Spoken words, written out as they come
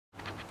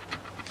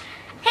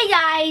Hey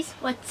guys,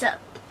 what's up?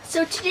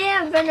 So today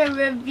I'm gonna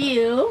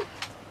review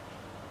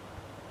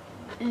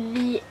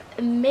the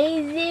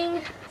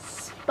amazing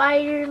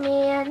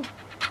Spider-Man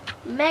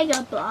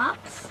Mega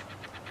Blocks,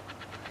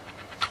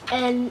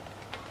 and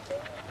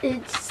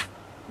it's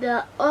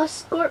the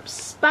Oscorp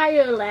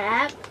Spider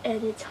Lab,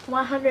 and it's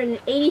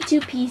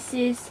 182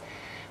 pieces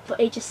for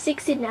ages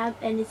 6 and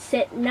up, and it's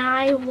set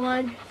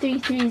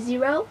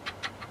 91330.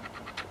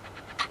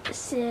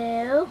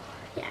 So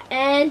yeah,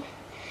 and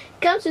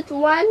it comes with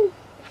one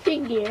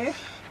figure,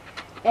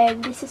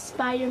 and this is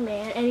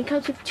Spider-Man, and it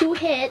comes with 2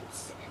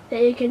 heads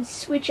that you can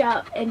switch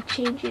out and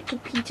change it to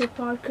Peter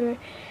Parker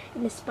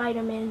in the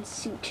Spider-Man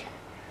suit,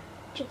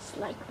 just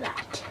like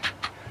that.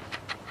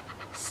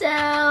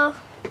 So,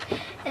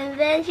 and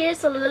then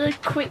here's a little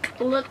quick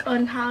look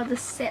on how the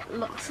set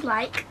looks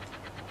like.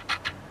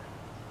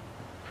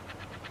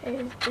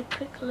 Here's the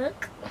quick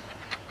look.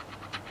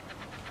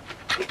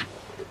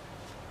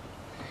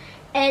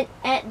 And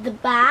at the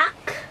back,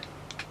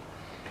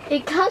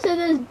 it comes with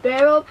this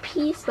barrel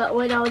piece, but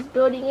when I was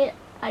building it,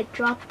 I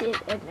dropped it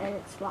and then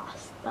it's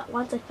lost. But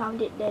once I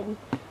found it, then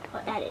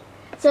I'll add it.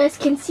 So as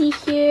you can see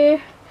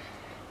here,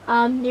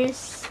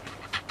 there's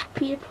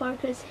Peter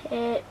Parker's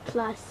head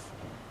plus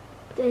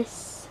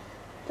this.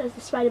 That's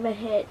the Spider-Man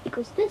head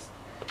equals this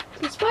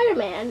to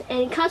Spider-Man, and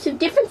it comes with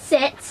different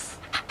sets.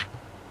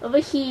 Over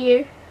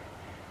here,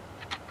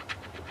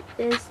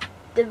 there's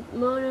the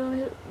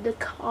motor, the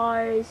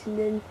cars, and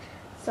then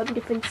some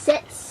different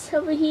sets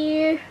over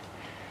here.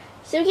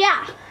 So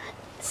yeah,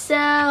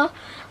 so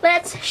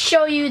let's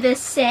show you the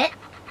set,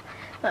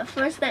 but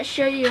first let's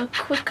show you a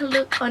quick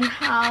look on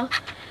how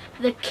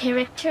the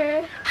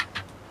character,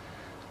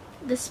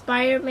 the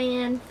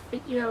Spider-Man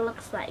figure,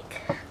 looks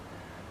like.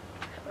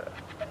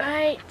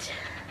 Right,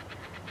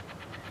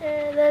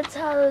 and that's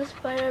how the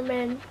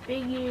Spider-Man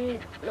figure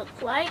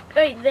looks like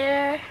right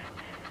there.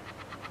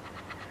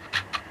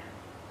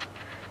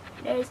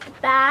 There's the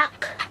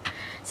back.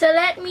 So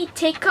let me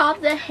take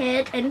off the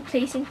head and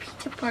place in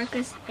Peter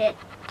Parker's head,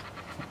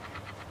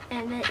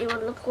 and then it will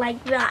look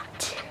like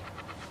that.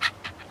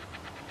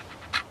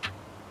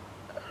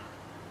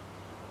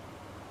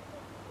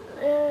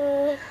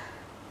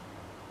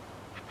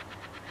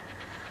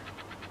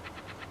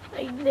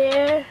 Like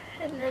there,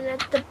 and then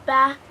at the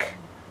back.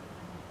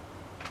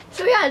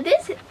 So yeah,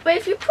 this, but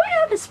if you put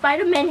on the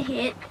Spider-Man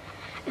head,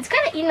 it's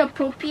kind of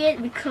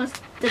inappropriate because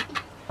the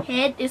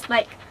head is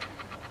like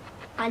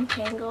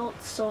untangled,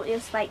 so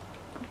it's like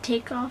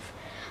take off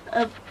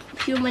a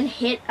human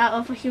head out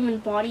of a human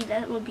body.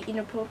 That would be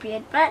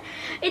inappropriate, but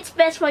it's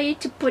best for you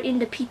to put in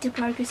the Peter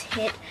Parker's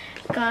head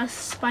because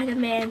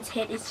Spider-Man's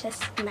head is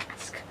just a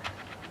mask.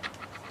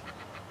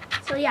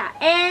 So yeah,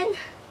 and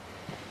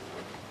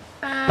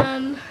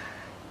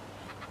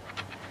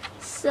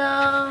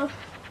so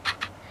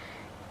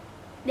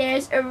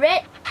there's a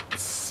red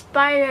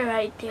spider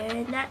right there,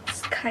 and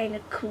that's kind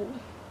of cool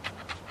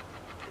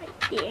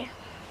right there.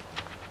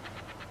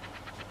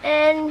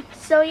 And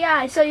so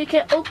yeah, so you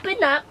can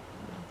open up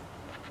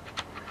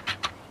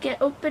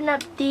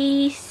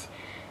these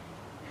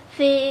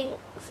things,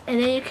 and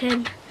then you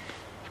can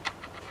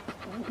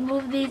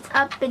move these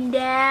up and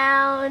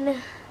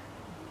down.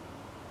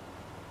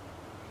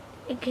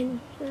 You can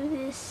move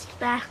this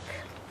back,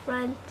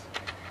 front,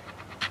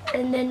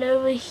 and then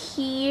over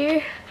here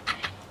you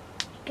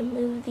can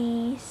move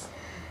these.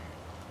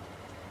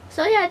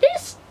 So yeah,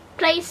 this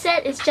play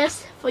set is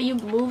just for you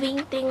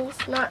moving things,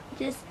 not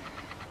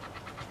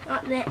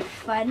that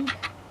fun.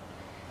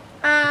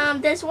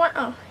 There's one,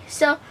 oh,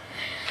 so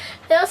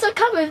they also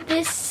come with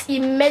this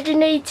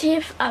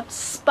imaginative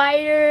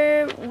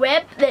spider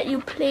web that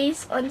you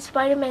place on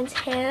Spider-Man's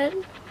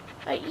hand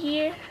right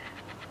here.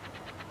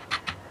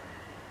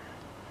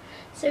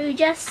 So you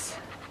just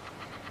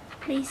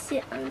place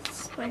it on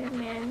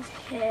Spider-Man's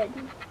head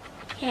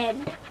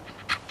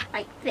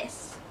like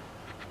this.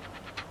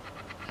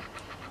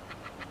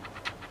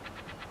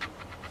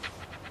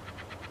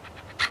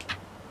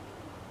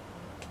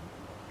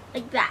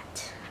 Like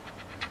that,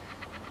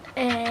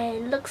 and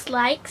it looks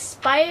like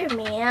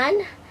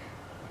Spider-Man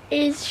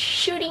is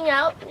shooting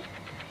out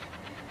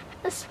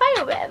a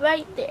spider web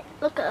right there.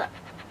 Look up.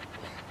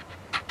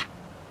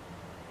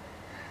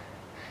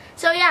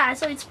 So yeah,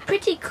 so it's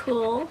pretty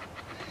cool,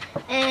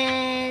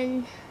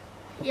 and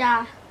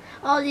yeah,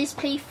 all these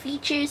play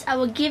features, I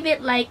will give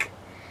it like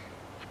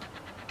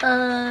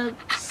a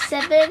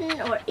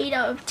 7 or 8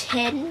 out of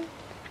 10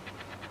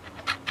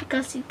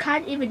 because you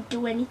can't even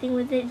do anything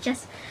with it,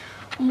 just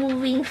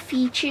moving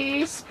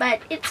features,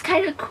 but it's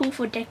kind of cool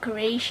for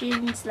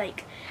decorations,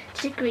 like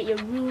to decorate your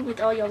room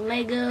with all your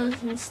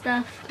Legos and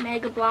stuff,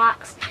 Mega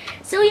Blocks.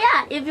 So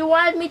yeah, if you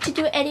want me to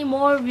do any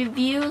more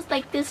reviews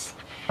like this,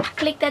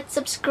 click that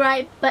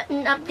subscribe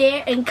button up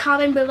there and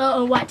comment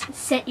below on what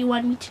set you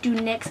want me to do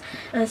next,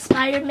 a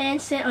Spider-Man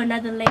set or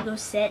another Lego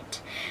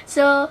set.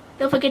 So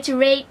don't forget to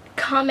rate,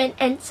 comment,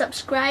 and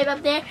subscribe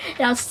up there,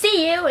 and I'll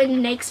see you in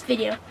the next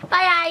video.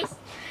 Bye guys!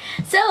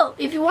 So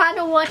if you want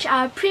to watch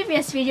our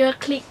previous video,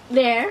 click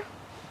there,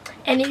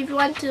 and if you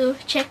want to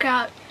check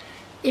out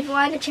if you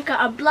want to check out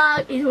our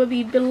blog, it will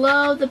be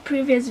below the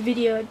previous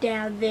video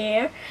down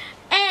there.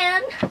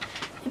 And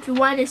if you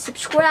want to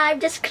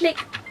subscribe, just click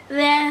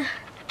the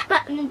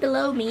button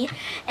below me.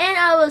 And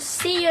I will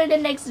see you in the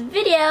next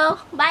video.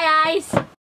 Bye guys!